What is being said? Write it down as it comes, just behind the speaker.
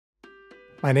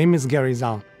My name is Gary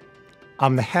Zhang.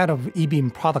 I'm the head of E-beam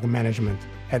product management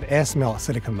at ASML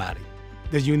Silicon Valley.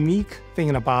 The unique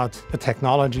thing about the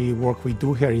technology work we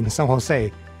do here in San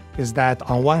Jose is that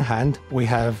on one hand, we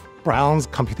have Brown's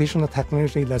computational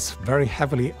technology that's very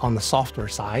heavily on the software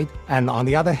side. And on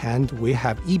the other hand, we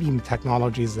have E-beam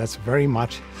technologies that's very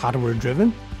much hardware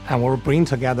driven. And we're bringing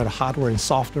together hardware and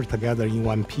software together in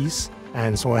one piece.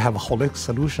 And so we have a holistic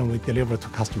solution we deliver to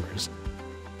customers.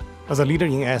 As a leader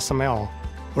in ASML,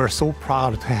 we're so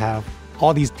proud to have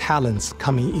all these talents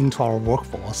coming into our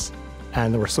workforce.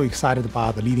 And we're so excited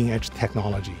about the leading edge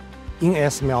technology. In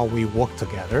ASML, we work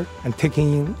together and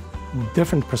taking in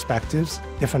different perspectives,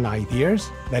 different ideas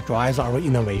that drives our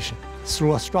innovation.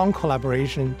 Through a strong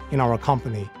collaboration in our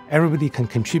company, everybody can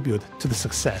contribute to the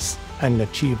success and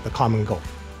achieve the common goal.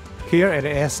 Here at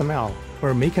ASML,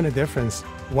 we're making a difference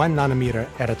 1 nanometer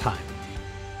at a time.